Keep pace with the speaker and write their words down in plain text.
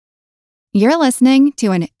You're listening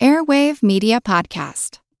to an Airwave Media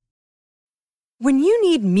Podcast. When you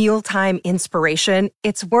need mealtime inspiration,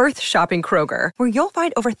 it's worth shopping Kroger, where you'll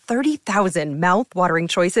find over 30,000 mouth-watering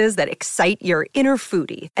choices that excite your inner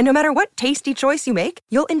foodie. And no matter what tasty choice you make,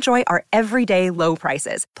 you'll enjoy our everyday low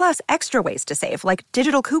prices, plus extra ways to save, like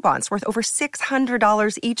digital coupons worth over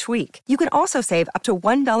 $600 each week. You can also save up to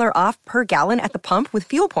 $1 off per gallon at the pump with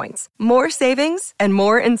fuel points. More savings and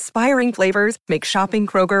more inspiring flavors make shopping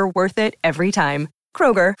Kroger worth it every time.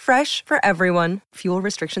 Kroger, fresh for everyone. Fuel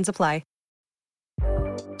restrictions apply.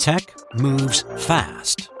 Tech moves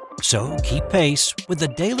fast, so keep pace with the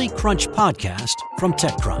Daily Crunch podcast from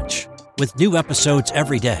TechCrunch. With new episodes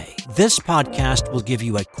every day, this podcast will give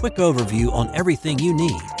you a quick overview on everything you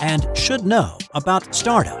need and should know about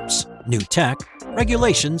startups, new tech,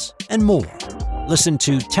 regulations, and more. Listen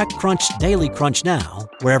to TechCrunch Daily Crunch now,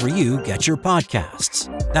 wherever you get your podcasts.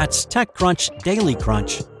 That's TechCrunch Daily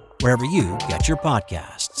Crunch, wherever you get your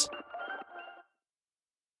podcasts.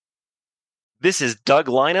 This is Doug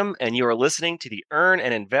Lynam, and you are listening to the Earn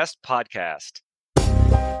and Invest podcast.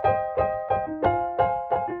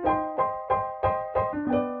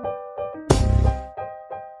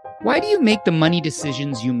 Why do you make the money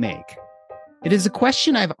decisions you make? It is a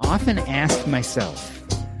question I've often asked myself.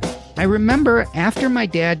 I remember after my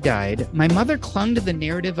dad died, my mother clung to the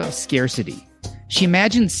narrative of scarcity. She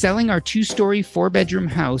imagined selling our 2-story, 4-bedroom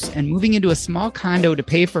house and moving into a small condo to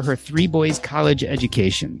pay for her 3 boys' college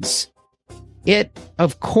educations. It,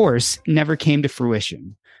 of course, never came to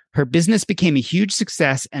fruition. Her business became a huge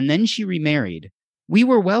success, and then she remarried. We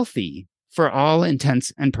were wealthy, for all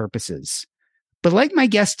intents and purposes. But like my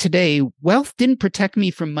guest today, wealth didn't protect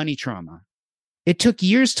me from money trauma. It took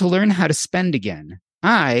years to learn how to spend again.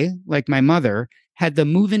 I, like my mother, had the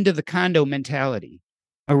move into the condo mentality,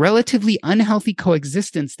 a relatively unhealthy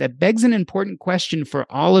coexistence that begs an important question for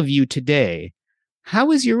all of you today.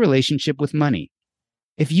 How is your relationship with money?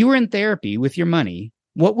 If you were in therapy with your money,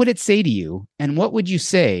 what would it say to you, and what would you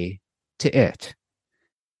say to it?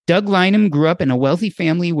 Doug Lynam grew up in a wealthy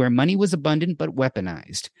family where money was abundant but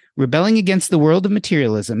weaponized. Rebelling against the world of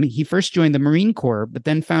materialism, he first joined the Marine Corps, but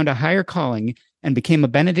then found a higher calling and became a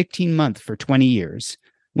Benedictine monk for 20 years.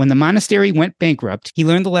 When the monastery went bankrupt, he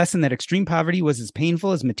learned the lesson that extreme poverty was as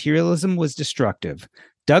painful as materialism was destructive.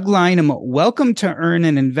 Doug Lynam, welcome to Earn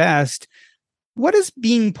and Invest. What does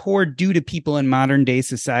being poor do to people in modern day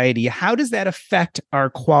society? How does that affect our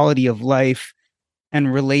quality of life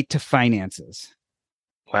and relate to finances?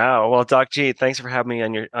 Wow. Well, Doc G, thanks for having me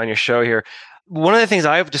on your show here. One of the things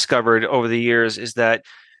I've discovered over the years is that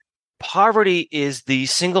poverty is the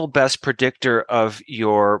single best predictor of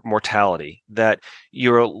your mortality, that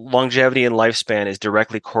your longevity and lifespan is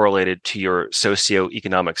directly correlated to your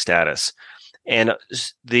socioeconomic status. And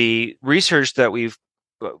the research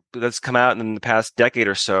that's come out in the past decade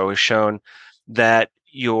or so has shown that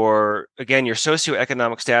your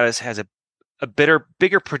socioeconomic status has a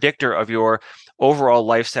bigger predictor of your overall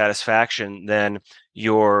life satisfaction than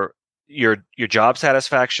your job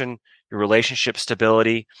satisfaction, your relationship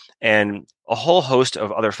stability, and a whole host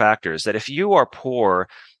of other factors. That if you are poor,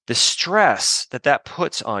 the stress that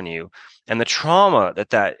puts on you and the trauma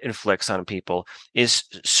that inflicts on people is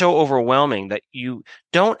so overwhelming that you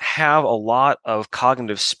don't have a lot of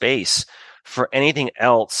cognitive space for anything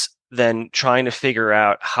else than trying to figure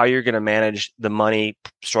out how you're going to manage the money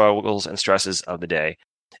struggles and stresses of the day.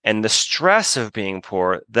 And the stress of being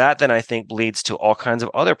poor, that then I think leads to all kinds of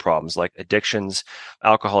other problems like addictions,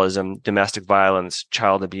 alcoholism, domestic violence,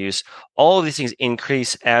 child abuse. All of these things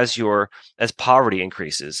increase as poverty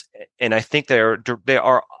increases. And I think they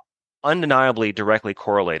are undeniably directly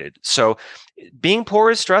correlated. So being poor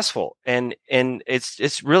is stressful, and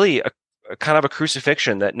it's really a kind of a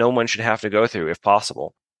crucifixion that no one should have to go through if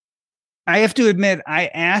possible. I have to admit, I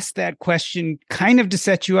asked that question kind of to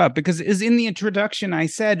set you up because as in the introduction, I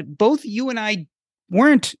said, both you and I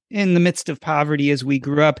weren't in the midst of poverty as we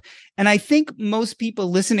grew up. And I think most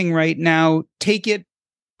people listening right now take it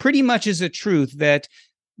pretty much as a truth that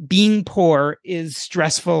being poor is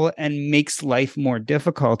stressful and makes life more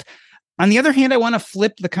difficult. On the other hand, I want to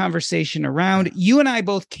flip the conversation around. You and I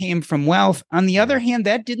both came from wealth. On the other hand,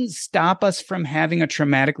 that didn't stop us from having a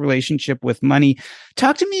traumatic relationship with money.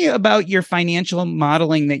 Talk to me about your financial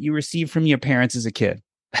modeling that you received from your parents as a kid.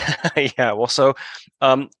 Yeah, well, so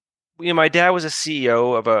my dad was a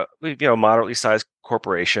CEO of a moderately sized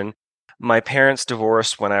corporation. My parents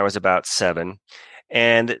divorced when I was about 7.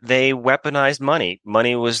 and they weaponized money.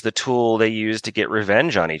 Money was the tool they used to get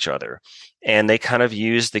revenge on each other. And they kind of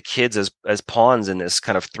used the kids as pawns in this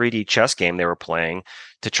kind of 3D chess game they were playing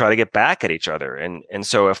to try to get back at each other. And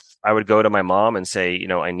so if I would go to my mom and say,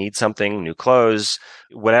 I need something, new clothes,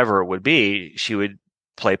 whatever it would be, she would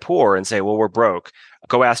play poor and say, well, we're broke.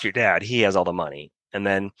 Go ask your dad. He has all the money. And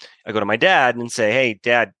then I go to my dad and say, hey,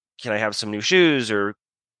 Dad, can I have some new shoes or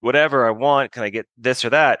whatever I want? Can I get this or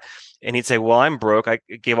that? And he'd say, well, I'm broke. I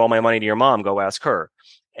gave all my money to your mom. Go ask her.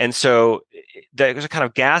 And so there's a kind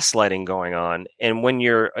of gaslighting going on. And when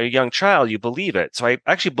you're a young child, you believe it. So I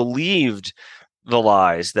actually believed the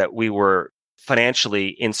lies that we were financially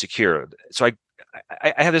insecure. So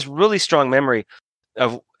I have this really strong memory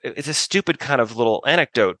of, it's a stupid kind of little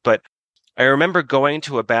anecdote, but I remember going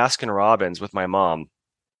to a Baskin Robbins with my mom,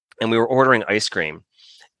 and we were ordering ice cream.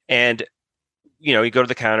 And you go to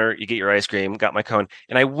the counter, you get your ice cream, got my cone,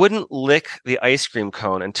 and I wouldn't lick the ice cream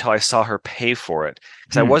cone until I saw her pay for it,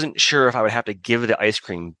 because I wasn't sure if I would have to give the ice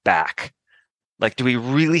cream back. Like, do we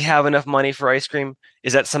really have enough money for ice cream?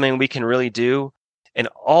 Is that something we can really do? And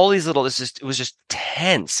all these it was just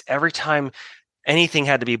tense. Every time anything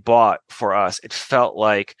had to be bought for us, it felt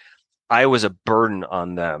like I was a burden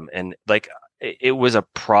on them, and like it was a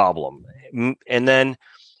problem. And then,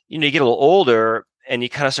 you get a little older and you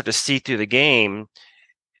kind of start to see through the game,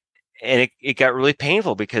 and it got really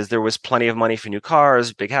painful because there was plenty of money for new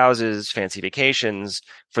cars, big houses, fancy vacations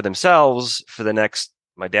for themselves.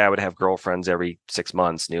 My dad would have girlfriends every 6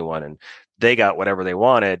 months, new one, and they got whatever they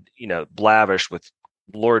wanted, lavish with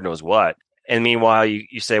Lord knows what. And meanwhile,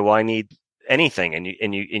 you say, well, I need anything. And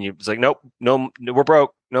you it's like, nope, no, we're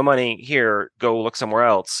broke, no money here, go look somewhere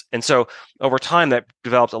else. And so over time that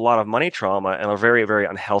developed a lot of money trauma and a very, very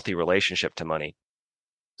unhealthy relationship to money.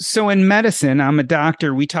 So in medicine, I'm a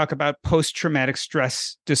doctor, we talk about post-traumatic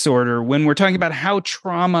stress disorder. When we're talking about how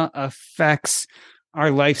trauma affects our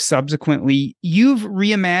life subsequently, you've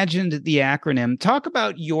reimagined the acronym. Talk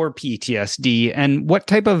about your PTSD and what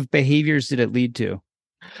type of behaviors did it lead to?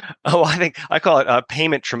 Oh, I think I call it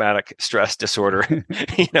payment traumatic stress disorder.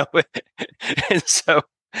 And so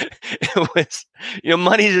it was,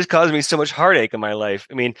 money just caused me so much heartache in my life.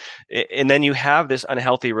 I mean, and then you have this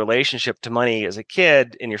unhealthy relationship to money as a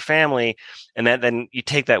kid in your family, and then you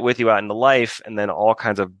take that with you out into life, and then all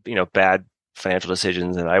kinds of bad financial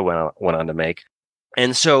decisions that I went on to make.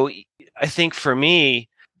 And so I think for me,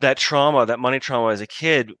 that money trauma as a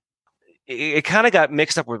kid, it kind of got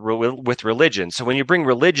mixed up with religion. So when you bring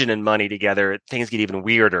religion and money together, things get even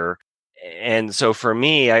weirder. And so for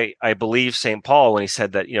me, I believe St. Paul when he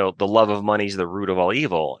said that, the love of money is the root of all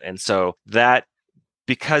evil. And so that,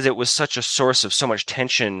 because it was such a source of so much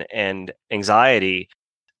tension and anxiety,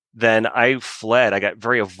 then I fled. I got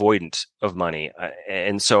very avoidant of money.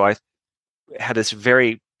 And so I had this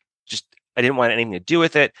I didn't want anything to do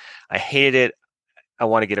with it. I hated it. I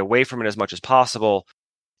want to get away from it as much as possible.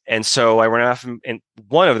 And so I ran off, and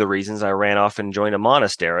one of the reasons I ran off and joined a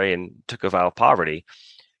monastery and took a vow of poverty.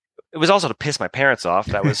 It was also to piss my parents off.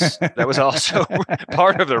 That was also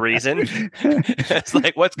part of the reason. It's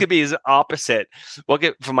like, what could be his opposite? We'll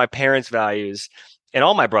get from my parents' values, and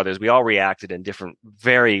all my brothers, we all reacted in different,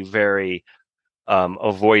 very, very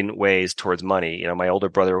avoidant ways towards money. My older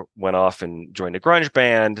brother went off and joined a grunge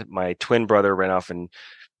band. My twin brother ran off and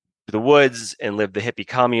the woods and lived the hippie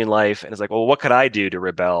commune life. And it's like, well, what could I do to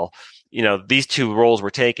rebel? These two roles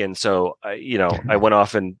were taken. So, I went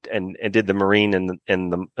off and did the Marine and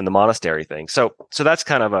the monastery thing. So that's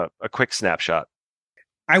kind of a quick snapshot.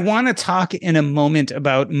 I want to talk in a moment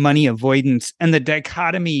about money avoidance and the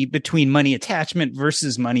dichotomy between money attachment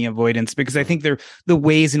versus money avoidance, because I think they're the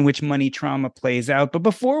ways in which money trauma plays out. But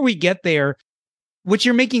before we get there, what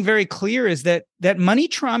you're making very clear is that money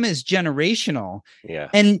trauma is generational. Yeah.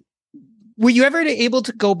 And were you ever able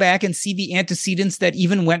to go back and see the antecedents that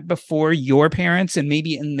even went before your parents and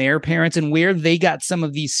maybe in their parents, and where they got some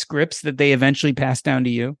of these scripts that they eventually passed down to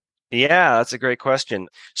you? Yeah, that's a great question.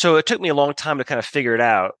 So it took me a long time to kind of figure it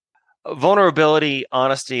out. Vulnerability,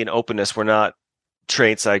 honesty, and openness were not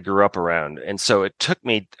traits I grew up around. And so it took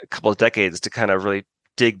me a couple of decades to kind of really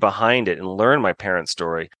dig behind it and learn my parents'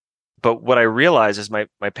 story. But what I realized is my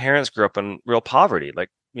parents grew up in real poverty. Like,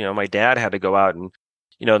 my dad had to go out and,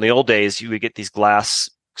 in the old days, you would get these glass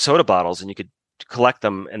soda bottles and you could collect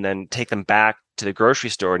them and then take them back to the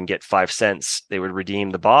grocery store and get 5 cents. They would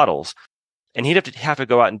redeem the bottles. And he'd have to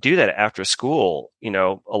go out and do that after school,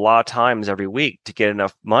 a lot of times every week to get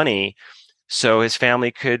enough money so his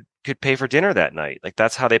family could pay for dinner that night. Like,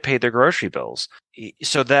 that's how they paid their grocery bills.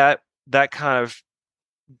 So that kind of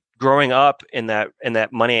growing up in that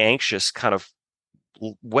money anxious kind of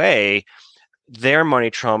way their money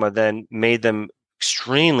trauma then made them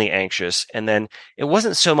extremely anxious. And then it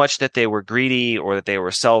wasn't so much that they were greedy or that they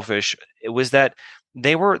were selfish. It was that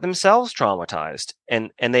they were themselves traumatized,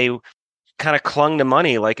 and they kind of clung to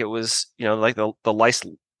money like it was, like the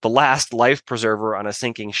last life preserver on a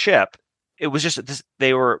sinking ship. It was just this,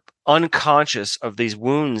 they were unconscious of these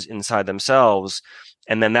wounds inside themselves.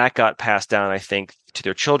 And then that got passed down, I think, to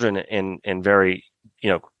their children in very,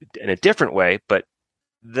 in a different way. But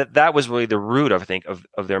that was really the root, I think,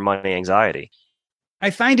 of their money anxiety. I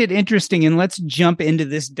find it interesting, and let's jump into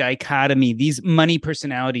this dichotomy, these money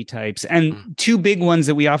personality types. And two big ones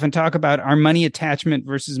that we often talk about are money attachment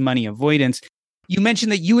versus money avoidance. You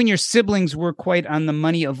mentioned that you and your siblings were quite on the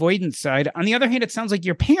money avoidance side. On the other hand, it sounds like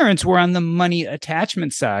your parents were on the money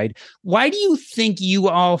attachment side. Why do you think you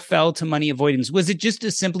all fell to money avoidance? Was it just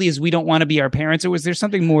as simply as we don't want to be our parents, or was there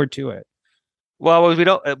something more to it? Well,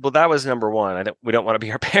 that was number one. We don't want to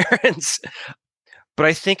be our parents. But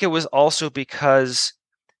I think it was also because,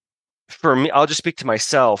 for me, I'll just speak to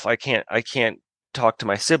myself. I can't talk to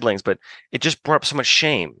my siblings, but it just brought up so much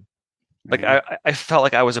shame. Like I felt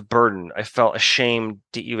like I was a burden. I felt ashamed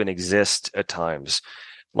to even exist at times.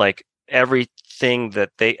 Like everything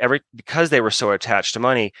that because they were so attached to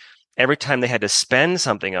money, every time they had to spend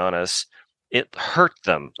something on us, it hurt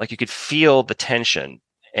them. Like you could feel the tension,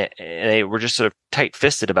 and they were just sort of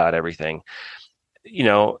tight-fisted about everything.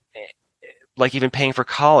 Like even paying for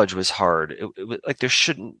college was hard. It was like it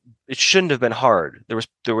shouldn't have been hard.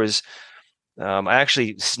 There was I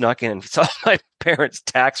actually snuck in and saw my parents'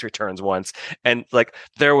 tax returns once, and like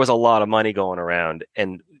there was a lot of money going around,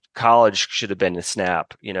 and college should have been a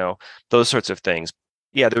snap, those sorts of things.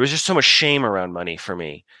 Yeah, there was just so much shame around money for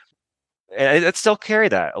me. And I still carry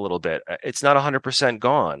that a little bit. It's not 100%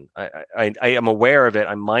 gone. I am aware of it.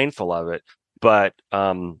 I'm mindful of it, but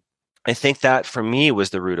I think that for me was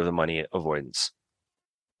the root of the money avoidance.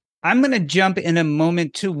 I'm going to jump in a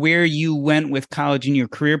moment to where you went with college and your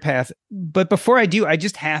career path. But before I do, I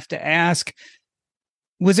just have to ask,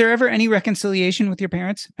 was there ever any reconciliation with your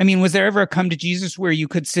parents? I mean, was there ever a come to Jesus where you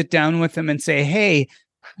could sit down with them and say, hey,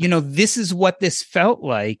 this is what this felt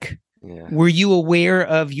like. Yeah. Were you aware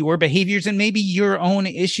of your behaviors and maybe your own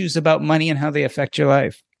issues about money and how they affect your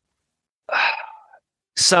life?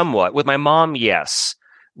 Somewhat. With my mom, yes.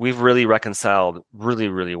 We've really reconciled really,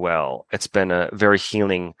 really well. It's been a very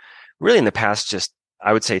healing, really in the past, just,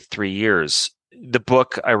 I would say 3 years. The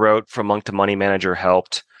book I wrote, From Monk to Money Manager,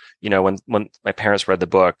 helped. When my parents read the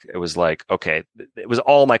book, it was like, okay, it was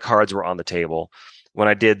all my cards were on the table. When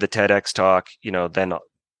I did the TEDx talk, then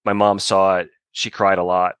my mom saw it. She cried a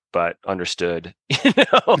lot, but understood,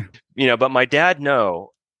 but my dad,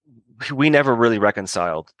 no, we never really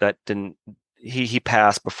reconciled. That didn't, he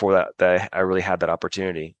passed before that I really had that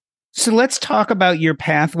opportunity. So let's talk about your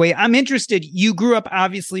pathway. I'm interested. You grew up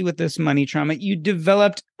obviously with this money trauma. You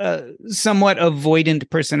developed a somewhat avoidant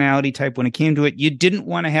personality type when it came to it. You didn't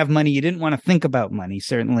want to have money. You didn't want to think about money,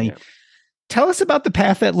 certainly. Yeah. Tell us about the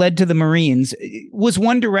path that led to the Marines. Was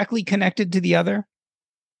one directly connected to the other?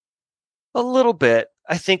 A little bit.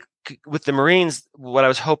 I think with the Marines, what I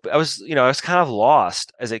was I was kind of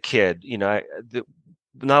lost as a kid.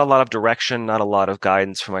 Not a lot of direction, not a lot of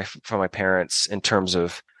guidance from my parents in terms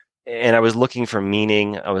of, and I was looking for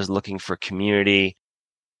meaning. I was looking for community,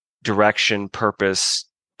 direction, purpose,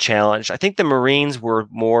 challenge. I think the Marines were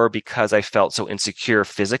more because I felt so insecure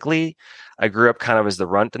physically. I grew up kind of as the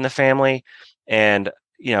runt in the family, and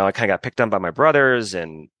I kind of got picked on by my brothers,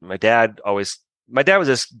 and my dad was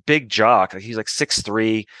this big jock. He's like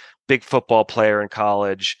 6'3", big football player in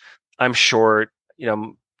college. I'm short,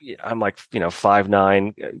 I'm like,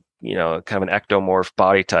 5'9", kind of an ectomorph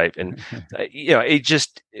body type. And,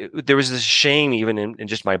 there was this shame even in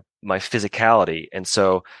just my physicality. And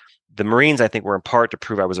so the Marines, I think, were in part to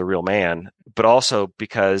prove I was a real man, but also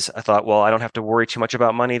because I thought, well, I don't have to worry too much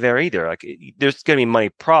about money there either. Like there's going to be money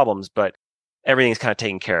problems, but everything's kind of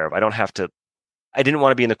taken care of. I didn't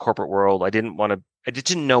want to be in the corporate world. I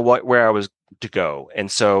didn't know where I was to go. And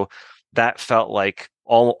so that felt like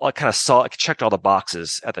I checked all the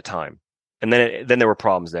boxes at the time. And then there were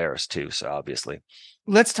problems there too. So obviously.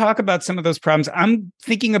 Let's talk about some of those problems. I'm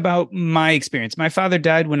thinking about my experience. My father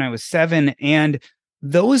died when I was 7, and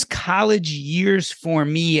those college years for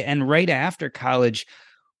me and right after college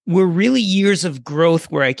were really years of growth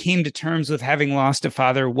where I came to terms with having lost a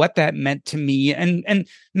father, what that meant to me, and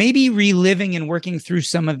maybe reliving and working through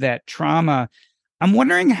some of that trauma. I'm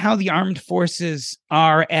wondering how the armed forces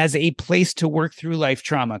are as a place to work through life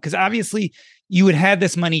trauma, because obviously you had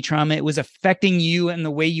this money trauma. It was affecting you and the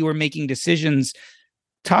way you were making decisions.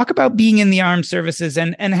 Talk about being in the armed services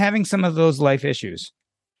and having some of those life issues.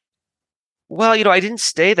 Well, I didn't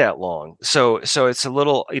stay that long. So it's a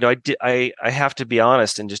little, I have to be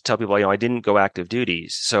honest and just tell people, I didn't go active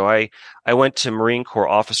duties. So I went to Marine Corps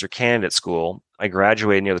Officer Candidate School. I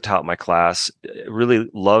graduated near the top of my class, really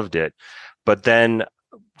loved it. But then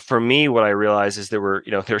for me, what I realized is there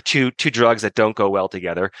are two drugs that don't go well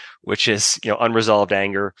together, which is, unresolved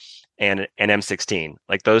anger and M16.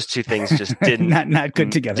 Like those two things just not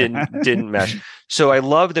good together. didn't mesh. So I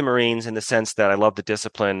love the Marines in the sense that I love the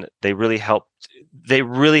discipline. They really helped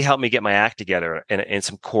me get my act together in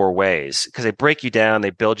some core ways, because they break you down, they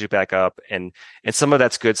build you back up, and some of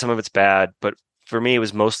that's good, some of it's bad. But for me, it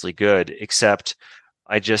was mostly good, except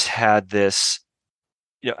I just had this,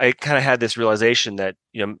 I kind of had this realization that,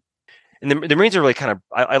 and the Marines are really kind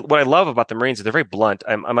of, what I love about the Marines is they're very blunt.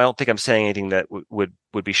 I don't think I'm saying anything that would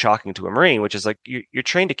be shocking to a Marine, which is like, you're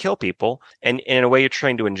trained to kill people, and in a way you're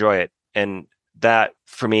trained to enjoy it. And that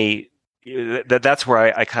for me, that's where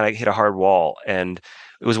I kind of hit a hard wall. And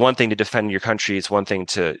it was one thing to defend your country. It's one thing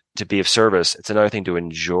to be of service. It's another thing to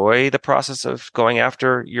enjoy the process of going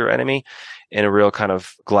after your enemy in a real kind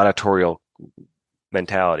of gladiatorial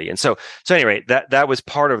mentality. And so anyway, that was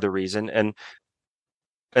part of the reason. And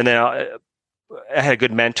then I had a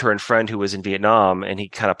good mentor and friend who was in Vietnam, and he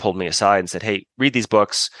kind of pulled me aside and said, "Hey, read these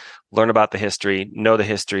books, learn about the history, know the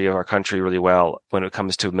history of our country really well when it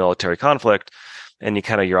comes to military conflict." And you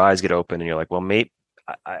kind of, your eyes get open and you're like, well, maybe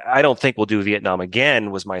I don't think we'll do Vietnam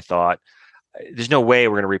again, was my thought. There's no way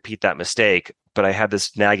we're going to repeat that mistake. But I had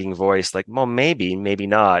this nagging voice like, well, maybe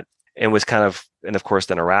not. And was kind of, and of course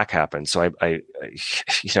then Iraq happened. So I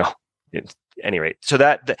at any rate, so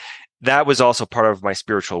that was also part of my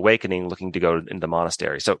spiritual awakening, looking to go into the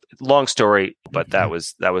monastery. So long story, but that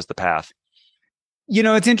was the path.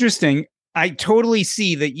 It's interesting. I totally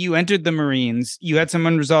see that you entered the Marines. You had some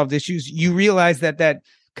unresolved issues. You realized that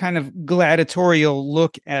kind of gladiatorial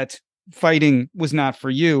look at fighting was not for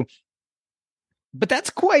you. But that's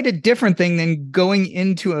quite a different thing than going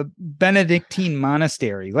into a Benedictine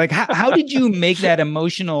monastery. Like, how did you make that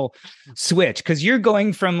emotional switch? Because you're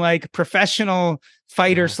going from like professional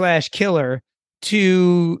fighter / killer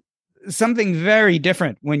to something very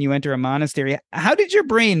different when you enter a monastery. How did your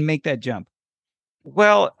brain make that jump?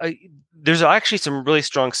 Well, there's actually some really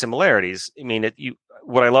strong similarities. I mean,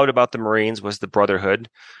 what I loved about the Marines was the brotherhood,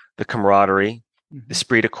 the camaraderie, the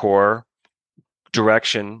esprit de corps,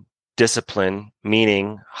 direction, discipline,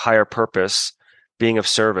 meaning, higher purpose, being of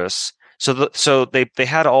service. So they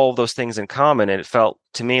had all of those things in common, and it felt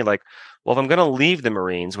to me like, well, if I'm going to leave the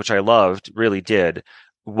Marines, which I loved, really did,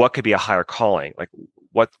 what could be a higher calling? Like,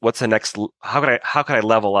 what's the next? How could I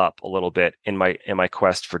level up a little bit in my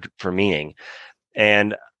quest for meaning?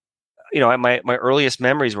 And my earliest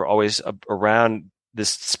memories were always around this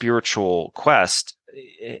spiritual quest.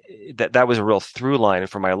 That was a real through line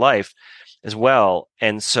for my life as well.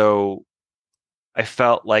 And so I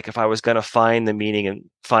felt like if I was going to find the meaning and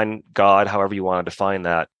find God, however you want to define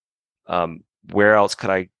that, where else could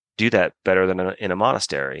I do that better than in a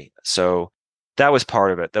monastery? So that was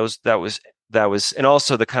part of it. That was, and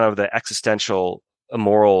also the kind of the existential,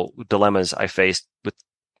 moral dilemmas I faced with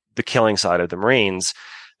the killing side of the Marines.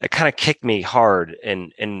 It kind of kicked me hard.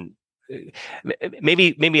 And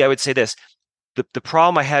maybe I would say this: the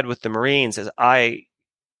problem I had with the Marines is I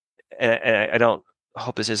don't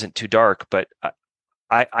hope this isn't too dark, but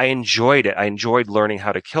I enjoyed it. I enjoyed learning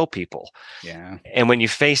how to kill people. Yeah. And when you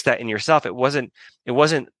face that in yourself, it wasn't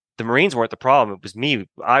the Marines weren't the problem. It was me.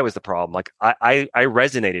 I was the problem. Like I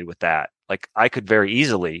resonated with that. Like I could very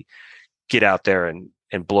easily get out there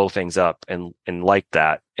and blow things up and like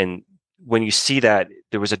that. And when you see that,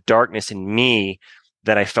 there was a darkness in me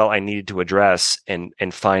that I felt I needed to address and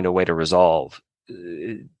find a way to resolve.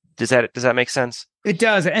 Does that make sense? It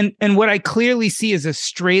does. And what I clearly see is a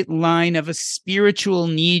straight line of a spiritual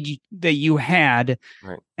need that you had,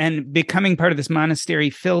 right. And becoming part of this monastery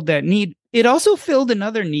filled that need. It also filled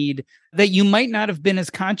another need that you might not have been as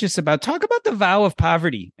conscious about. Talk about the vow of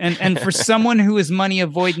poverty. And for someone who is money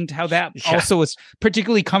avoidant, how that also was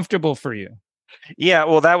particularly comfortable for you. Yeah,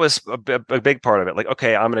 well, that was a big part of it. Like,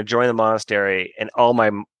 okay, I'm going to join the monastery, and all my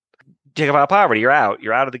take about poverty. You're out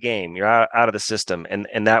of the game. You're out of the system.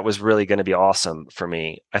 And that was really going to be awesome for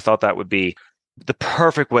me. I thought that would be the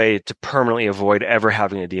perfect way to permanently avoid ever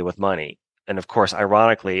having to deal with money. And of course,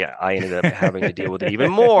 ironically, I ended up having to deal with it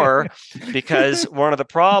even more, because one of the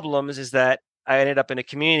problems is that I ended up in a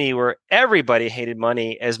community where everybody hated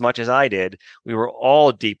money as much as I did. We were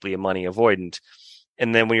all deeply money avoidant.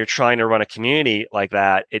 And then when you're trying to run a community like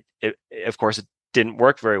that, it of course, it didn't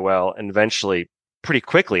work very well. And eventually, pretty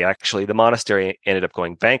quickly, actually, the monastery ended up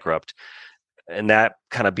going bankrupt. And that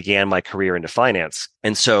kind of began my career into finance.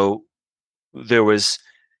 And so there was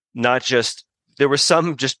not just there was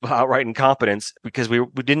some just outright incompetence because we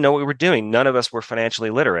didn't know what we were doing. None of us were financially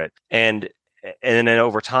literate, and then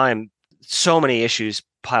over time, so many issues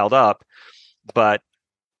piled up. But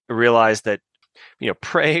realized that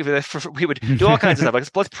pray we would do all kinds of stuff.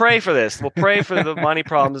 Like, let's pray for this. We'll pray for the money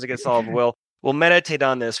problems to get solved. We'll meditate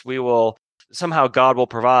on this. We will somehow God will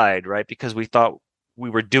provide, right? Because we thought we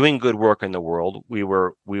were doing good work in the world. We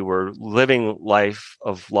were living life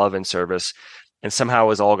of love and service, and somehow it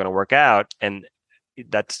was all going to work out. And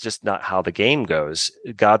that's just not how the game goes.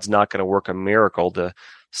 God's not going to work a miracle to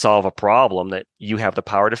solve a problem that you have the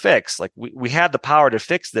power to fix. Like we had the power to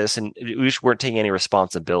fix this, and we just weren't taking any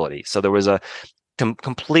responsibility. So there was a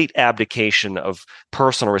complete abdication of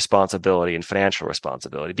personal responsibility and financial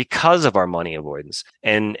responsibility because of our money avoidance.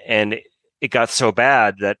 And it got so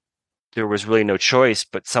bad that there was really no choice,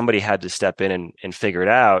 but somebody had to step in and figure it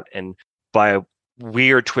out. And by a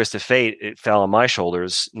weird twist of fate, it fell on my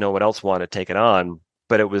shoulders. No one else wanted to take it on,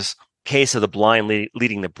 but it was a case of the blind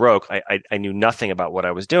leading the broke. I knew nothing about what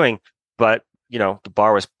I was doing, but the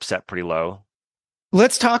bar was set pretty low.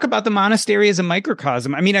 Let's talk about the monastery as a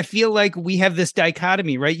microcosm. I mean, I feel like we have this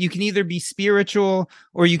dichotomy, right? You can either be spiritual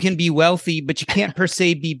or you can be wealthy, but you can't per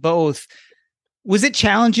se be both. Was it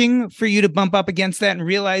challenging for you to bump up against that and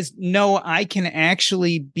realize, no, I can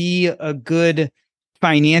actually be a good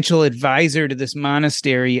financial advisor to this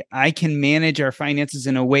monastery. I can manage our finances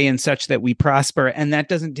in a way in such that we prosper, and that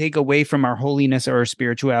doesn't take away from our holiness or our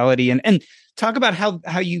spirituality. And talk about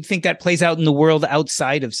how you think that plays out in the world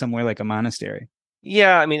outside of somewhere like a monastery.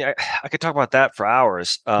 Yeah, I mean, I could talk about that for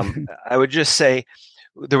hours. I would just say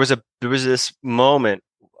there was this moment.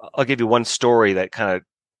 I'll give you one story that kind of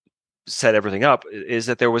set everything up. Is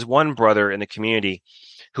that there was one brother in the community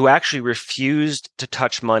who actually refused to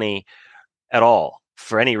touch money at all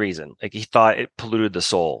for any reason. Like he thought it polluted the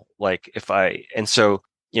soul. And so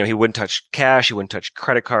he wouldn't touch cash. He wouldn't touch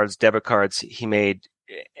credit cards, debit cards.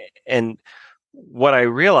 And what I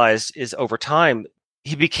realized is over time,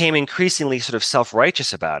 he became increasingly sort of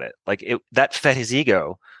self-righteous about it. That fed his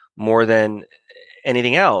ego more than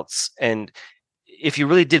anything else. And if you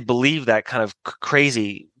really did believe that kind of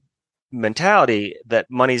crazy mentality that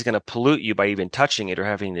money's going to pollute you by even touching it or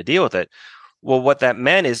having to deal with it, well, what that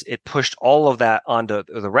meant is it pushed all of that onto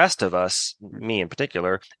the rest of us, me in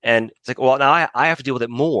particular. And it's like, well, now I have to deal with it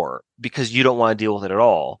more because you don't want to deal with it at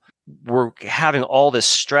all. We're having all this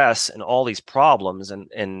stress and all these problems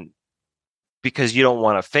and because you don't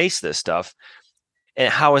want to face this stuff.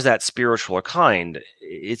 And how is that spiritual or kind?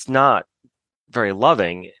 It's not very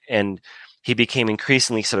loving. And he became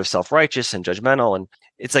increasingly sort of self-righteous and judgmental. And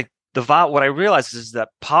it's like what I realized is that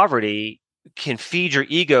poverty can feed your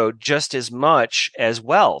ego just as much as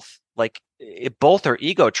wealth. Both are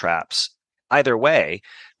ego traps either way,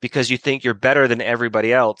 because you think you're better than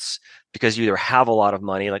everybody else because you either have a lot of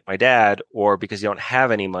money like my dad, or because you don't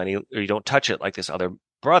have any money or you don't touch it like this other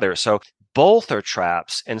brother. So both are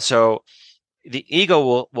traps. And so the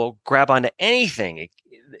ego will grab onto anything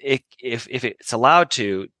if it's allowed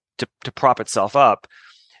to prop itself up.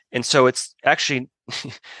 And so it's actually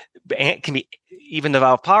can be, even the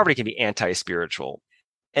vow of poverty can be anti-spiritual.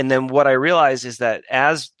 And then what I realized is that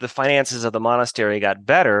as the finances of the monastery got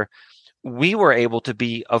better, we were able to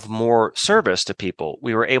be of more service to people.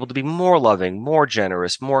 We were able to be more loving, more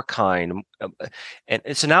generous, more kind. And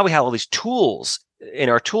so now we have all these tools in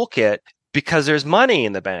our toolkit because there's money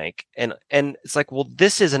in the bank. And it's like, well,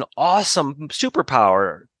 this is an awesome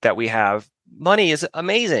superpower that we have. Money is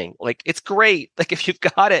amazing. It's great. If you've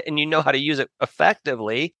got it and you know how to use it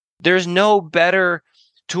effectively, there's no better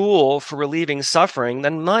tool for relieving suffering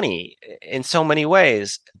than money in so many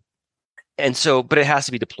ways. And so, but it has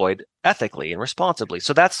to be deployed ethically and responsibly.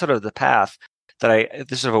 So that's sort of the path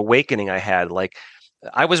this sort of awakening I had.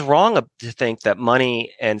 I was wrong to think that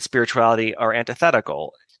money and spirituality are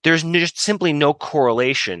antithetical. There's just simply no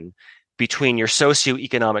correlation between your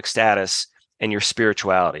socioeconomic status and your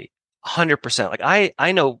spirituality. 100%.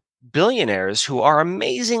 I know billionaires who are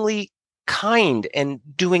amazingly kind and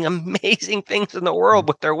doing amazing things in the world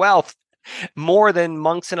with their wealth, more than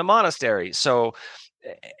monks in a monastery. So,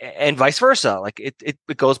 and vice versa. It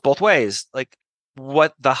goes both ways.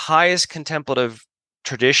 What the highest contemplative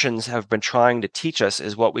traditions have been trying to teach us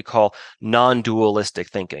is what we call non-dualistic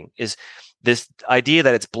thinking, is this idea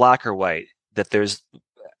that it's black or white, that there's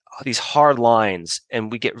these hard lines,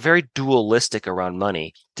 and we get very dualistic around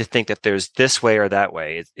money to think that there's this way or that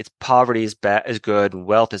way. It's poverty is bad, is good, and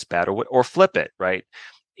wealth is bad, or flip it, right?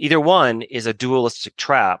 Either one is a dualistic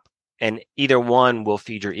trap, and either one will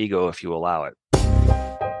feed your ego if you allow it.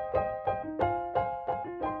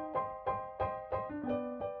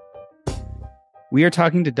 We are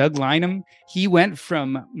talking to Doug Lynam. He went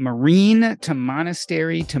from Marine to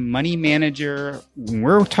monastery to money manager.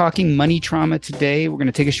 We're talking money trauma today. We're going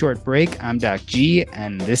to take a short break. I'm Doc G,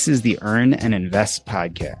 and this is the Earn and Invest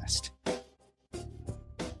podcast.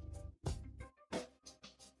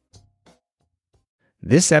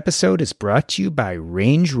 This episode is brought to you by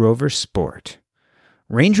Range Rover Sport.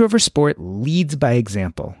 Range Rover Sport leads by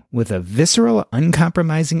example. With a visceral,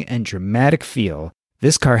 uncompromising, and dramatic feel,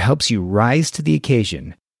 this car helps you rise to the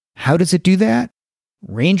occasion. How does it do that?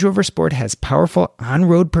 Range Rover Sport has powerful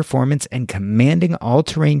on-road performance and commanding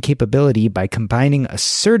all-terrain capability by combining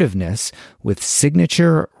assertiveness with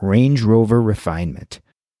signature Range Rover refinement.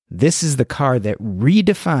 This is the car that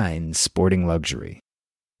redefines sporting luxury.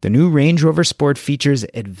 The new Range Rover Sport features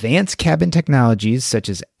advanced cabin technologies such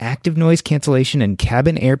as active noise cancellation and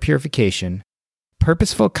cabin air purification,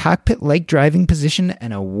 purposeful cockpit-like driving position,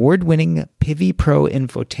 and award-winning Pivi Pro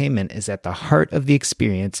infotainment is at the heart of the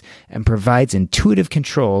experience and provides intuitive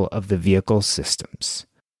control of the vehicle systems.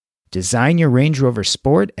 Design your Range Rover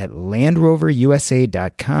Sport at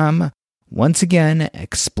LandRoverUSA.com. Once again,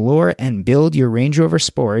 explore and build your Range Rover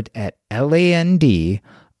Sport at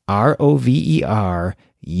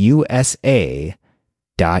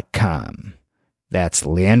LandRoverUSA.com. That's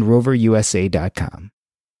LandRoverUSA.com.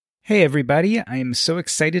 Hey everybody, I am so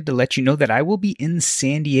excited to let you know that I will be in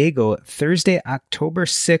San Diego Thursday, October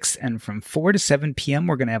 6th, and from 4 to 7 p.m.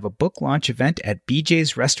 we're going to have a book launch event at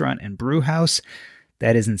BJ's Restaurant and Brew House.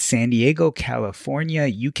 That is in San Diego, California.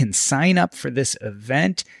 You can sign up for this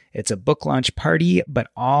event. It's a book launch party,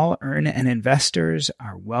 but all Earn and investors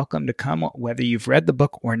are welcome to come, whether you've read the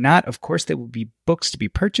book or not. Of course, there will be books to be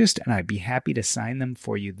purchased, and I'd be happy to sign them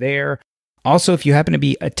for you there. Also, if you happen to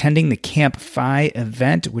be attending the Camp Phi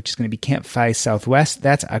event, which is going to be Camp Phi Southwest,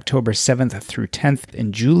 that's October 7th through 10th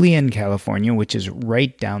in Julian, California, which is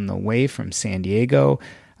right down the way from San Diego.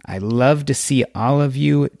 I love to see all of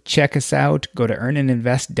you. Check us out. Go to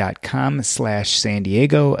earnandinvest.com/San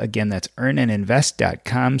Diego. Again, that's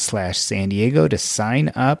earnandinvest.com/San Diego to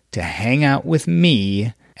sign up to hang out with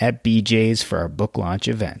me at BJ's for our book launch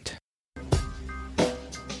event.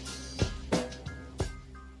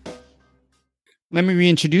 Let me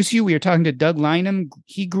reintroduce you. We are talking to Doug Lynam.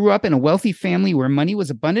 He grew up in a wealthy family where money was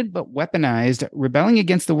abundant but weaponized. Rebelling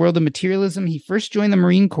against the world of materialism, he first joined the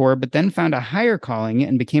Marine Corps, but then found a higher calling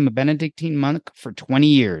and became a Benedictine monk for 20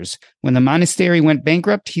 years. When the monastery went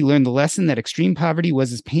bankrupt, he learned the lesson that extreme poverty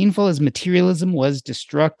was as painful as materialism was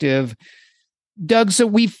destructive. Doug, so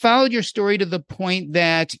we followed your story to the point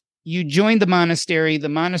that you joined the monastery. The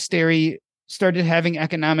monastery started having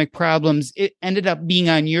economic problems. It ended up being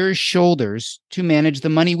on your shoulders to manage the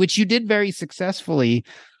money, which you did very successfully.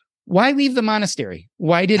 Why leave the monastery?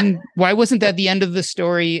 Why wasn't that the end of the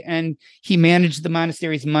story? And he managed the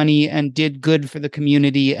monastery's money and did good for the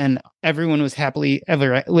community, and everyone was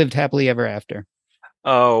lived happily ever after.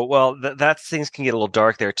 Oh, well, that things can get a little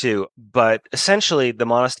dark there too. But essentially,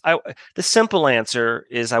 the simple answer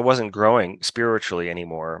is I wasn't growing spiritually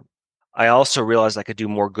anymore. I also realized I could do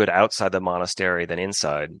more good outside the monastery than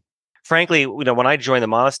inside. Frankly, when I joined the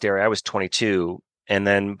monastery, I was 22. And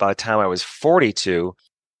then by the time I was 42,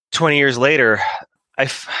 20 years later,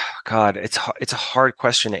 it's a hard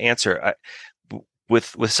question to answer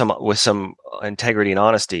with some integrity and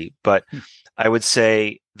honesty. But I would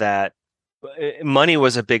say that money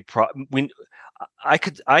was a big problem. I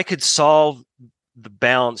could solve the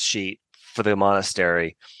balance sheet for the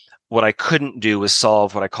monastery. What I couldn't do was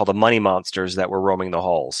solve what I call the money monsters that were roaming the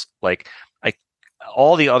halls.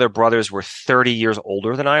 All the other brothers were 30 years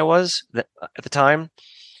older than I was at the time.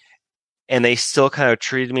 And they still kind of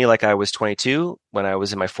treated me like I was 22 when I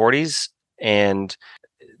was in my 40s. And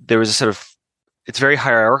there was it's very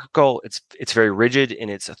hierarchical. It's very rigid in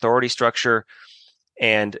its authority structure.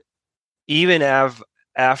 And even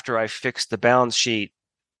after I fixed the balance sheet,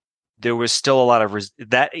 there was still a lot of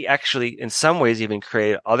that actually in some ways even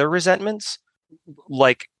created other resentments.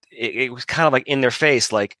 Like it was kind of like in their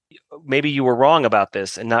face, like maybe you were wrong about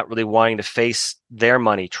this, and not really wanting to face their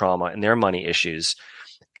money trauma and their money issues.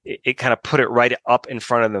 It kind of put it right up in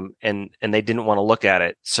front of them, and they didn't want to look at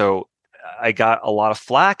it. So I got a lot of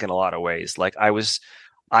flack in a lot of ways. Like I was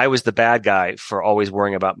the bad guy for always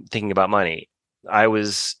thinking about money. I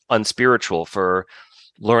was unspiritual for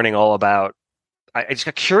learning all about. I just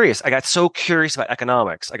got curious. I got so curious about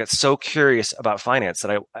economics. I got so curious about finance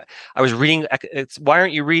that I was reading. Why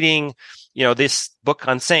aren't you reading, this book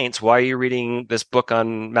on saints? Why are you reading this book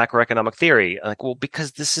on macroeconomic theory? I'm like, well,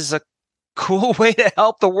 because this is a cool way to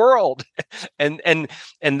help the world. And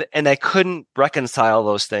I couldn't reconcile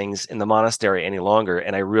those things in the monastery any longer.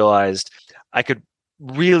 And I realized I could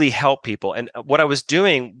really help people. And what I was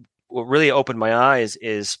doing, what really opened my eyes,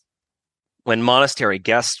 is when monastery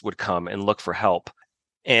guests would come and look for help.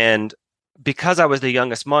 And because I was the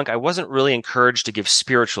youngest monk, I wasn't really encouraged to give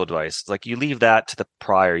spiritual advice. Like, you leave that to the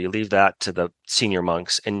prior, you leave that to the senior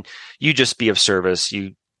monks, and you just be of service.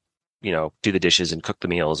 You do the dishes and cook the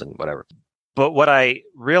meals and whatever. But what I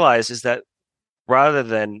realized is that rather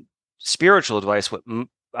than spiritual advice, what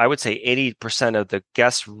I would say 80% of the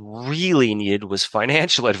guests really needed was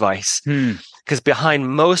financial advice. Because behind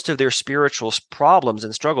most of their spiritual problems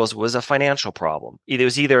and struggles was a financial problem. It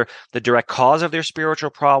was either the direct cause of their spiritual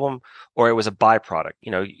problem, or it was a byproduct.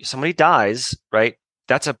 Somebody dies, right?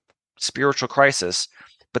 That's a spiritual crisis.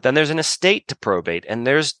 But then there's an estate to probate, and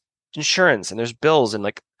there's insurance, and there's bills, and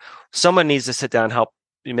like someone needs to sit down and help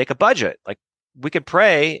you make a budget. Like, we could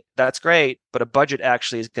pray, that's great, but a budget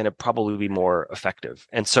actually is going to probably be more effective.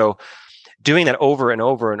 And so doing that over and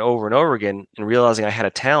over and over and over again, and realizing I had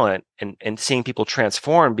a talent, and seeing people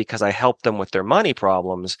transform because I helped them with their money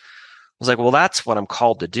problems, was like, well, that's what I'm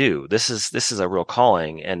called to do. This is a real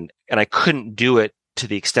calling. And I couldn't do it to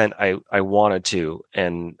the extent I wanted to.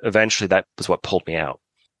 And eventually that was what pulled me out.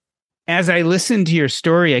 As I listen to your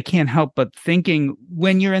story, I can't help but thinking,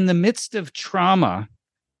 when you're in the midst of trauma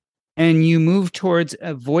and you move towards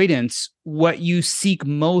avoidance, what you seek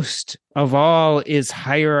most of all is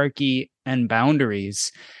hierarchy and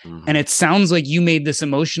boundaries. Mm-hmm. And it sounds like you made this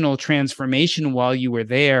emotional transformation while you were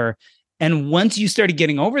there. And once you started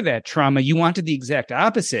getting over that trauma, you wanted the exact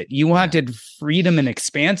opposite. You wanted freedom and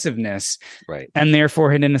expansiveness. Right. And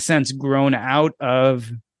therefore had, in a sense, grown out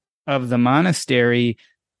of the monastery.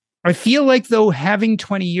 I feel like, though, having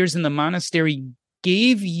 20 years in the monastery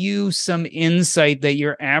gave you some insight that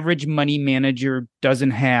your average money manager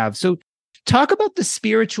doesn't have. So talk about the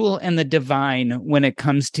spiritual and the divine when it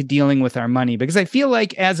comes to dealing with our money, because I feel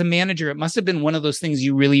like as a manager, it must have been one of those things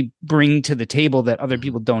you really bring to the table that other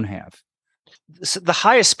people don't have. So the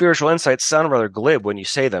highest spiritual insights sound rather glib when you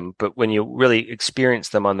say them, but when you really experience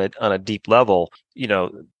them on a deep level,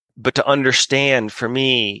 but to understand, for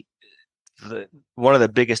me, one of the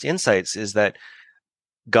biggest insights is that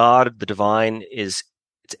God, the divine, it's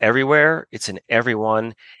everywhere, it's in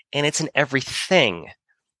everyone, and it's in everything.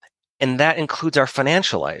 And that includes our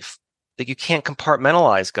financial life. Like, you can't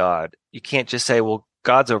compartmentalize God. You can't just say, well,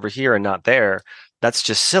 God's over here and not there. That's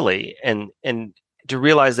just silly. And to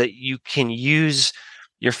realize that you can use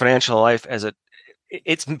your financial life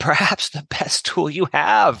it's perhaps the best tool you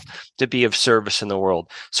have to be of service in the world.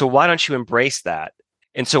 So why don't you embrace that?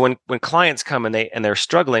 And so when clients come and they're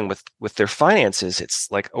struggling with their finances,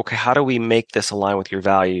 it's like, okay, how do we make this align with your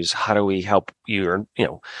values? How do we help you?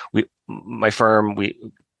 My firm,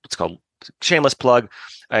 it's called, shameless plug,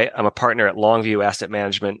 I'm a partner at Longview Asset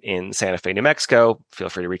Management in Santa Fe, New Mexico. Feel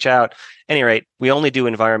free to reach out. At any rate, we only do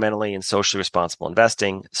environmentally and socially responsible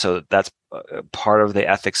investing. So that's part of the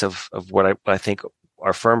ethics of what I think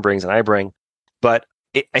our firm brings and I bring. But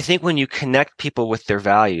I think when you connect people with their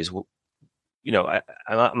values,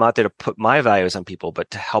 I'm not there to put my values on people,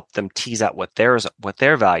 but to help them tease out what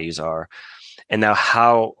their values are. And now,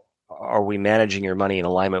 how are we managing your money in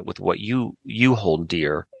alignment with what you hold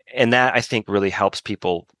dear? And that, I think, really helps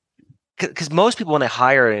people, because most people, when they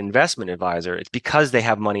hire an investment advisor, it's because they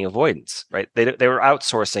have money avoidance, right? They were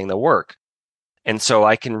outsourcing the work. And so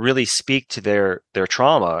I can really speak to their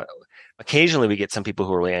trauma. Occasionally we get some people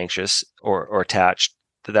who are really anxious or attached.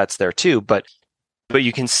 That's there too. But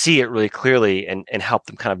you can see it really clearly and help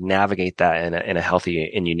them kind of navigate that in a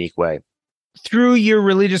healthy and unique way. Through your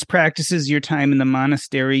religious practices, your time in the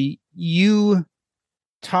monastery, you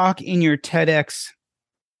talk in your TEDx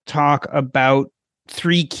talk about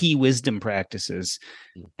 3 key wisdom practices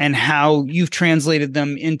and how you've translated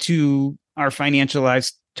them into our financial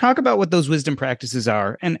lives. Talk about what those wisdom practices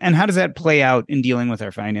are and how does that play out in dealing with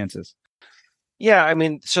our finances? Yeah, I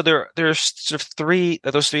mean, so there's sort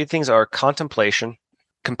of those 3 things are contemplation,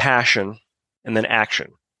 compassion, and then action.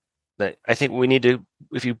 That I think we need to,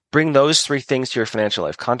 if you bring those 3 things to your financial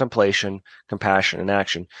life, contemplation, compassion, and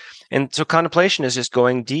action. And so contemplation is just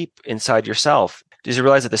going deep inside yourself. Just to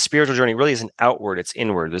realize that the spiritual journey really isn't outward, it's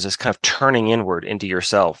inward. There's this kind of turning inward into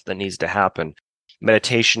yourself that needs to happen.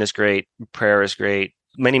 Meditation is great. Prayer is great.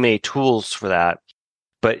 Many, many tools for that.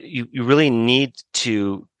 But you really need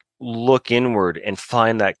to look inward and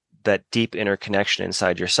find that deep inner connection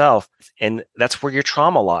inside yourself. And that's where your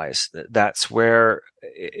trauma lies. That's where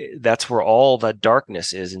all the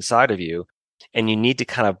darkness is inside of you. And you need to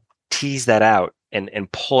kind of tease that out and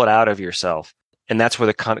pull it out of yourself. And that's where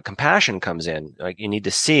the compassion comes in. Like, you need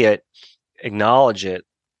to see it, acknowledge it,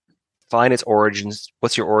 find its origins.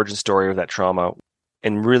 What's your origin story of that trauma?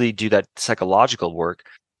 and really do that psychological work.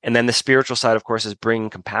 And then the spiritual side, of course, is bringing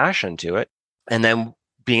compassion to it, and then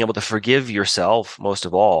being able to forgive yourself most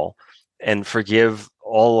of all, and forgive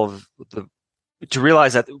all of to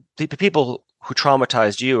realize that the people who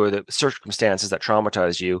traumatized you, or the circumstances that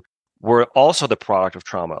traumatized you, were also the product of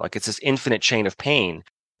trauma. Like, it's this infinite chain of pain.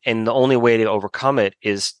 And the only way to overcome it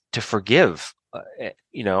is to forgive.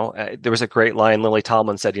 There was a great line Lily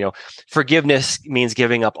Tomlin said, forgiveness means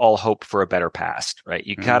giving up all hope for a better past, right?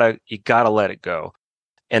 You gotta let it go.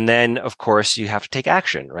 And then, of course, you have to take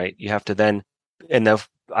action, right? You have to then,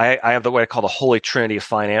 I have what I call the holy trinity of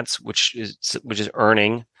finance, which is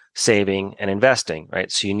earning, saving, and investing,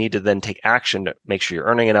 right? So you need to then take action to make sure you're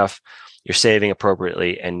earning enough, you're saving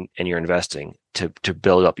appropriately, and you're investing to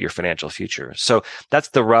build up your financial future. So that's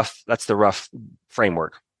the rough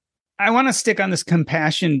framework. I want to stick on this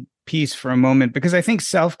compassion piece for a moment, because I think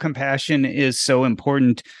self-compassion is so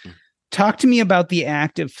important. Talk to me about the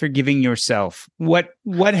act of forgiving yourself. What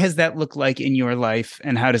has that looked like in your life,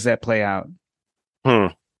 and how does that play out?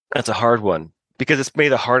 That's a hard one, because it's maybe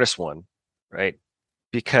the hardest one, right?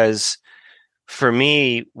 Because for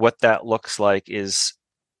me, what that looks like is,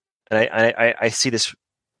 and I see this,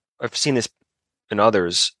 I've seen this in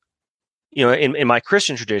others, in my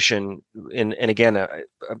Christian tradition, and again, I'm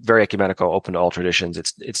very ecumenical, open to all traditions.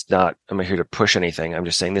 It's not, I'm not here to push anything. I'm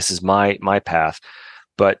just saying this is my path.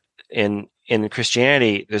 But in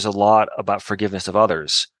Christianity, there's a lot about forgiveness of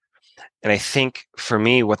others. And I think for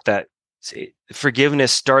me,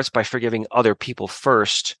 forgiveness starts by forgiving other people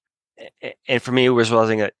first. And for me, it was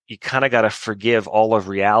realizing that you kind of got to forgive all of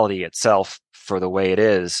reality itself for the way it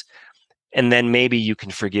is. And then maybe you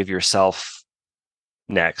can forgive yourself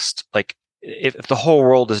next. Like, if the whole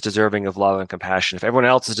world is deserving of love and compassion, if everyone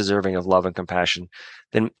else is deserving of love and compassion,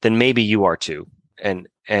 then maybe you are too. And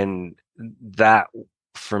that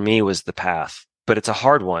for me was the path. But it's a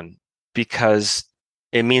hard one, because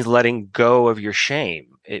it means letting go of your shame.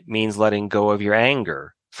 It means letting go of your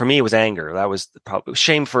anger. For me, it was anger. That was the problem.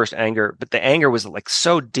 Shame first, anger. But the anger was like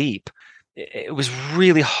so deep. It was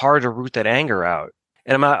really hard to root that anger out.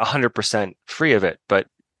 And I'm not 100% free of it, but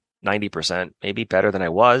 90%, maybe better than I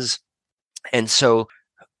was. And so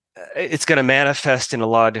it's going to manifest in a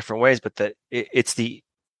lot of different ways, but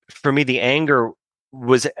for me, the anger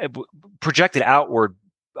was projected outward.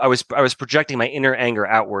 I was projecting my inner anger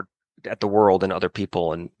outward at the world and other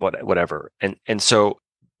people and whatever. And so,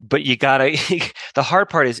 but you gotta, the hard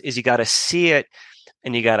part is you gotta see it,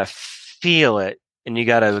 and you gotta feel it, and you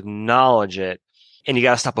gotta acknowledge it, and you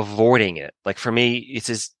gotta stop avoiding it. Like, for me, it's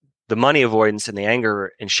just the money avoidance and the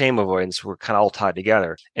anger and shame avoidance were kind of all tied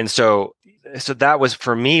together. And so that was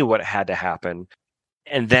for me what had to happen.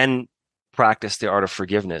 And then practice the art of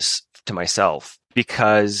forgiveness to myself,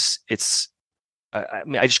 because I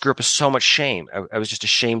just grew up with so much shame. I was just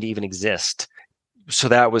ashamed to even exist. So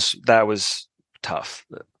that was tough.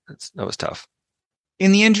 That was tough.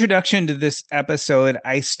 In the introduction to this episode,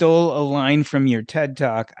 I stole a line from your TED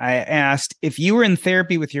Talk. I asked, if you were in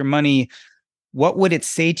therapy with your money, what would it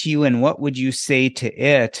say to you, and what would you say to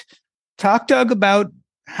it? Talk, Doug, about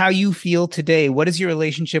how you feel today. What is your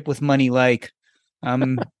relationship with money like?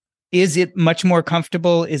 Is it much more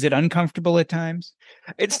comfortable? Is it uncomfortable at times?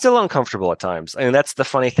 It's still uncomfortable at times. I mean, that's the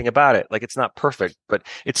funny thing about it. Like, it's not perfect, but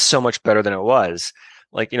it's so much better than it was.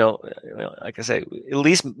 Like, like I say, at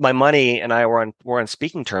least my money and I were on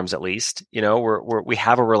speaking terms. At least, we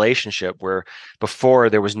have a relationship, where before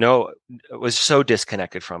it was so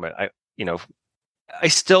disconnected from it. I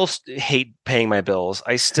still hate paying my bills.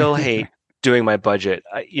 I still hate doing my budget.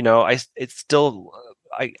 I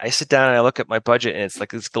sit down and I look at my budget, and it's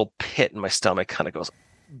like this little pit in my stomach kind of goes,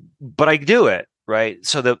 but I do it, right?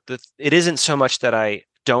 So it isn't so much that I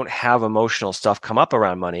don't have emotional stuff come up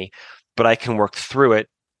around money, but I can work through it.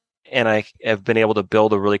 And I have been able to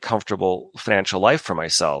build a really comfortable financial life for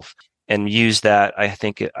myself, and use that, I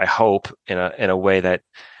hope, in a way that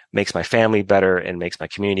makes my family better and makes my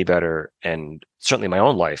community better, and certainly my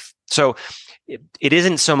own life. So it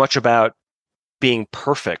isn't so much about being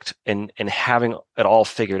perfect and having it all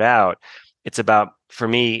figured out. It's about, for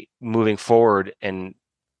me, moving forward and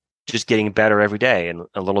just getting better every day, and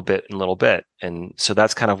a little bit and little bit. And so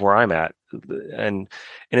that's kind of where I'm at, and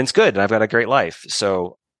it's good. And I've got a great life.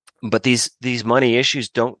 So, but these money issues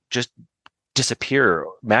don't just disappear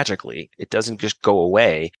magically. It doesn't just go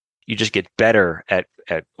away. You just get better at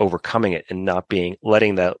overcoming it, and not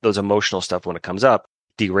letting those emotional stuff, when it comes up,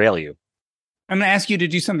 derail you. I'm going to ask you to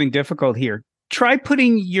do something difficult here. Try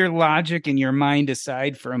putting your logic and your mind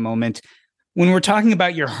aside for a moment. When we're talking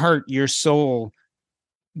about your heart, your soul,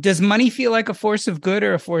 does money feel like a force of good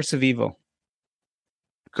or a force of evil?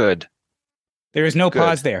 Good. There is no Good.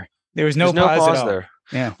 pause there. There is no There's no pause at pause all. there.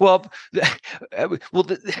 Yeah. Well,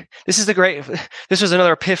 this is this was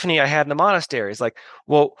another epiphany I had in the monastery. It's like,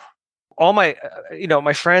 well, all my,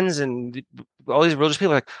 my friends and all these religious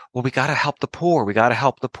people are like, well, we got to help the poor. We got to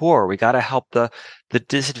help the poor. We got to help the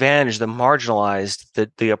disadvantaged, the marginalized,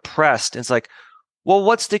 the oppressed. And it's like, well,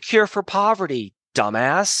 what's the cure for poverty,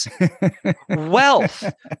 dumbass? Wealth.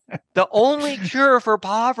 The only cure for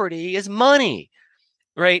poverty is money.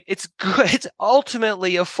 Right. It's good. It's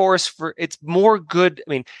ultimately a force for, it's more good. I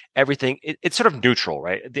mean, everything, it's sort of neutral,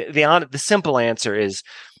 right? The simple answer is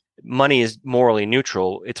money is morally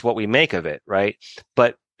neutral. It's what we make of it. Right.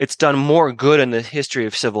 But it's done more good in the history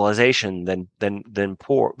of civilization than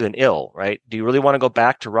ill. Right. Do you really want to go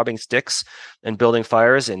back to rubbing sticks and building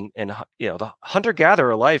fires? And the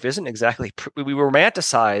hunter-gatherer life isn't exactly, we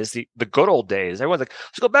romanticize the good old days. Everyone's like,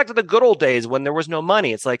 let's go back to the good old days when there was no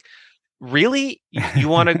money. It's like, really, you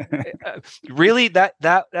want to really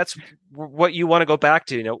that's what you want to go back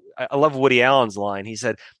to? I love Woody Allen's line. He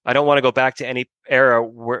said, I don't want to go back to any era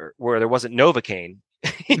where there wasn't Novocaine.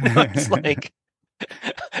 It's like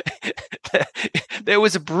it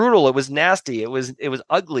was brutal, it was nasty, it was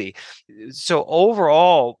ugly. So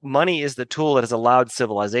overall, money is the tool that has allowed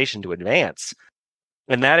civilization to advance,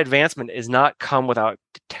 and that advancement is not come without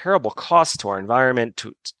terrible costs to our environment.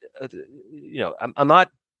 I'm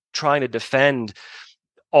not trying to defend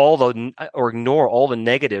or ignore all the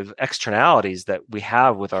negative externalities that we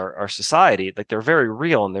have with our society. Like, they're very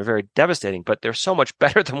real and they're very devastating, but they're so much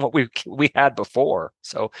better than what we had before.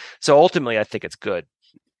 So ultimately, I think it's good.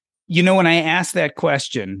 When I asked that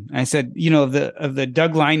question, I said, of the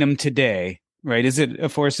Doug Lynam today, right? Is it a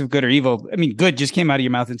force of good or evil? I mean, good just came out of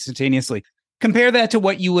your mouth instantaneously. Compare that to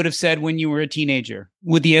what you would have said when you were a teenager.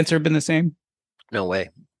 Would the answer have been the same? No way.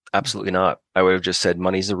 Absolutely not. I would have just said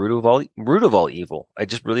money's the root of all evil. I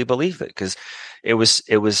just really believe it, because it was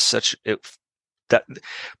that. But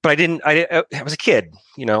I didn't. I was a kid.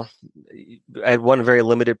 I had one very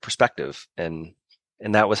limited perspective, and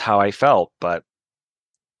that was how I felt. But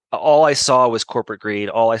all I saw was corporate greed.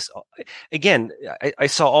 I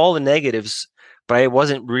saw all the negatives, but I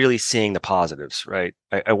wasn't really seeing the positives. Right.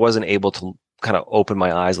 I wasn't able to kind of open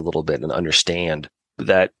my eyes a little bit and understand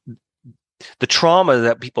that the trauma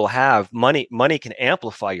that people have, money can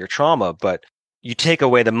amplify your trauma, but you take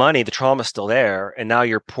away the money, the trauma's still there, and now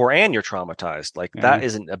you're poor and you're traumatized. Like,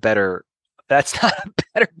 that's not a better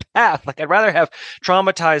path. Like, I'd rather have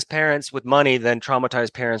traumatized parents with money than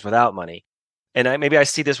traumatized parents without money. And maybe I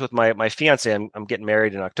see this with my fiance. I'm getting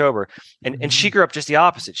married in October, and she grew up just the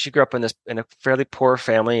opposite. She grew up in a fairly poor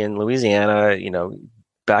family in Louisiana.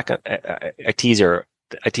 I tease her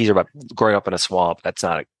about growing up in a swamp. That's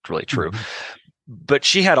not really true. But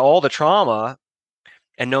she had all the trauma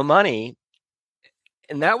and no money.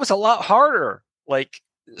 And that was a lot harder. Like,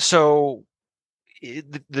 so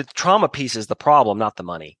the trauma piece is the problem, not the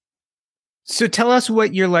money. So tell us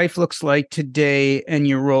what your life looks like today and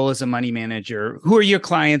your role as a money manager. Who are your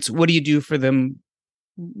clients? What do you do for them?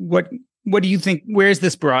 What do you think? Where has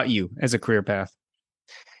this brought you as a career path?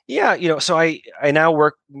 Yeah, so I now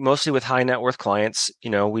work mostly with high net worth clients.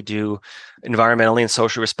 We do environmentally and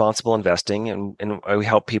socially responsible investing, and we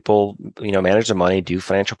help people, manage their money, do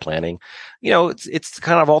financial planning. It's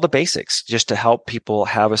kind of all the basics, just to help people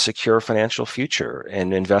have a secure financial future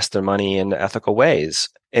and invest their money in ethical ways.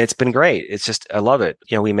 And it's been great. It's just, I love it.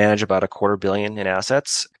 We manage about $250 million in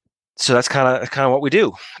assets. So that's kind of what we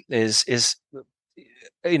do is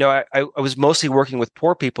I was mostly working with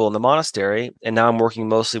poor people in the monastery, and now I'm working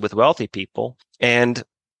mostly with wealthy people. And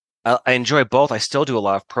I enjoy both. I still do a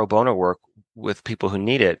lot of pro bono work with people who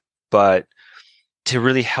need it, but to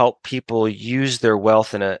really help people use their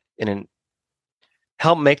wealth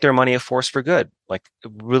help make their money a force for good. Like,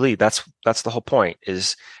 really, that's the whole point,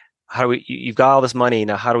 is you've got all this money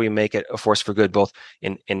now, how do we make it a force for good, both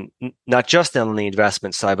in not just on the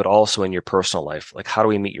investment side, but also in your personal life? Like, how do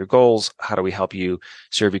we meet your goals? How do we help you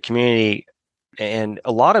serve your community? And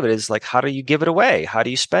a lot of it is like, how do you give it away? How do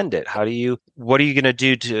you spend it? What are you going to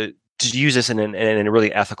do to use this in a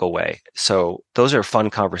really ethical way? So those are fun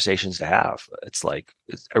conversations to have. It's like,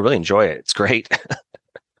 I really enjoy it. It's great.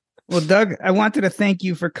 Well, Doug, I wanted to thank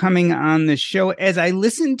you for coming on the show. As I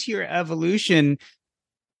listen to your evolution,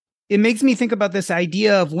 it makes me think about this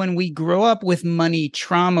idea of when we grow up with money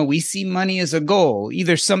trauma, we see money as a goal,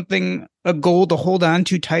 either a goal to hold on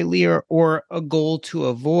to tightly or a goal to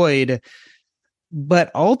avoid. But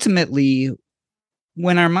ultimately,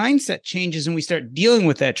 when our mindset changes and we start dealing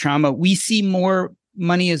with that trauma, we see more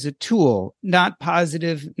money as a tool, not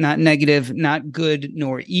positive, not negative, not good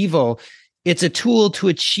nor evil. It's a tool to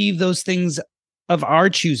achieve those things of our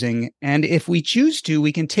choosing. And if we choose to,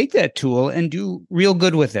 we can take that tool and do real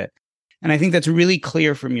good with it. And I think that's really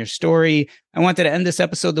clear from your story. I wanted to end this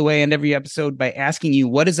episode the way I end every episode by asking you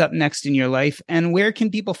what is up next in your life and where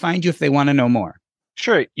can people find you if they want to know more?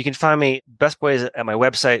 Sure. You can find me best ways at my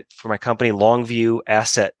website for my company,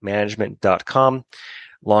 longviewassetmanagement.com,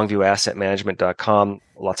 longviewassetmanagement.com.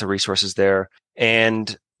 Lots of resources there.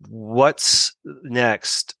 And what's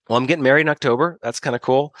next? Well, I'm getting married in October. That's kind of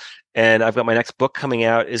cool. And I've got my next book coming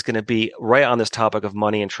out is going to be right on this topic of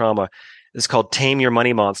money and trauma. It's called Tame Your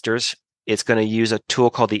Money Monsters. It's going to use a tool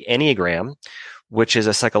called the Enneagram, which is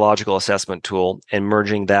a psychological assessment tool, and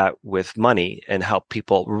merging that with money and help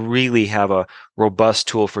people really have a robust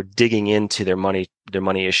tool for digging into their money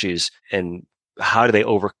issues and how do they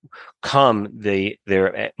overcome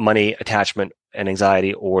their money attachment and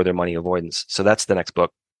anxiety or their money avoidance. So that's the next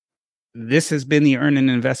book. This has been the Earn and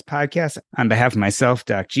Invest podcast. On behalf of myself,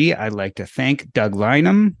 Doc G, I'd like to thank Doug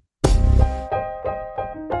Lynam.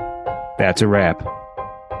 That's a wrap.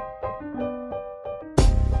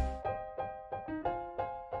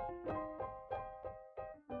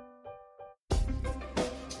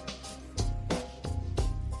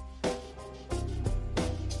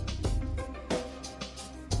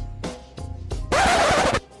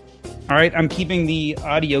 All right, I'm keeping the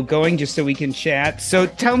audio going just so we can chat. So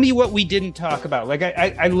tell me what we didn't talk about. Like,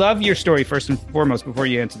 I love your story, first and foremost, before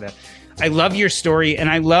you answer that. I love your story, and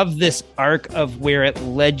I love this arc of where it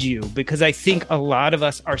led you, because I think a lot of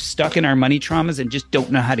us are stuck in our money traumas and just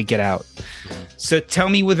don't know how to get out. So tell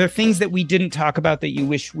me, were there things that we didn't talk about that you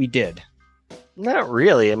wish we did? Not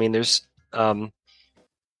really. I mean, there's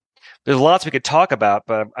lots we could talk about,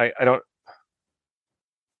 but I don't.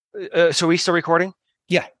 So are we still recording?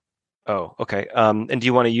 Yeah. Oh, okay. And do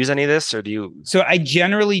you want to use any of this, or do you? So I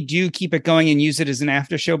generally do keep it going and use it as an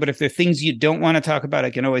after show. But if there are things you don't want to talk about, I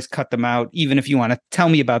can always cut them out. Even if you want to tell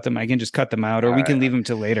me about them, I can just cut them out, or we can leave them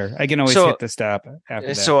till later. I can always hit the stop after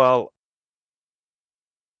that. So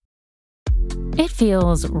It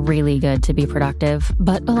feels really good to be productive,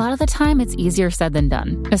 but a lot of the time it's easier said than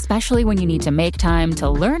done, especially when you need to make time to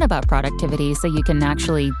learn about productivity so you can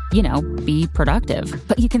actually, be productive.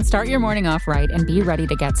 But you can start your morning off right and be ready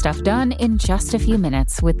to get stuff done in just a few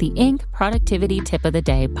minutes with the Inc. Productivity Tip of the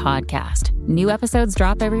Day podcast. New episodes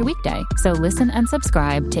drop every weekday, so listen and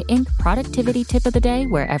subscribe to Inc. Productivity Tip of the Day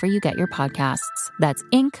wherever you get your podcasts. That's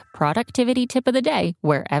Inc. Productivity Tip of the Day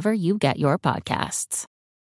wherever you get your podcasts.